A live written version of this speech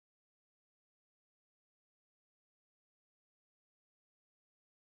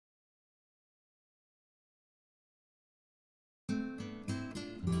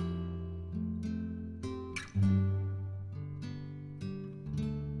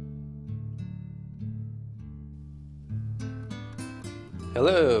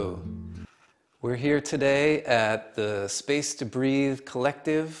Hello. We're here today at the Space to Breathe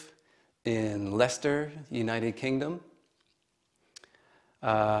Collective in Leicester, United Kingdom.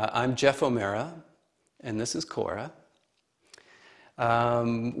 I'm Geoff O'Mara, and this is Cora.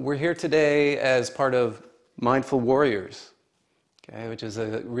 We're here today as part of Mindful Warriors, which is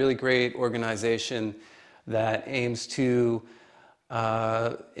a really great organization that aims to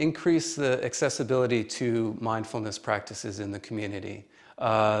increase the accessibility to mindfulness practices in the community.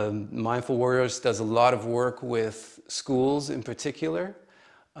 Mindful Warriors does a lot of work with schools in particular.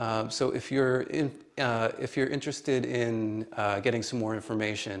 So if you're interested in getting some more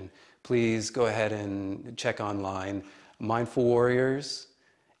information, please go ahead and check online,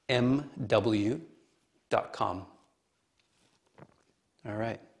 mindfulwarriorsmw.com. All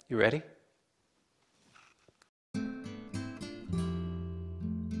right, you ready?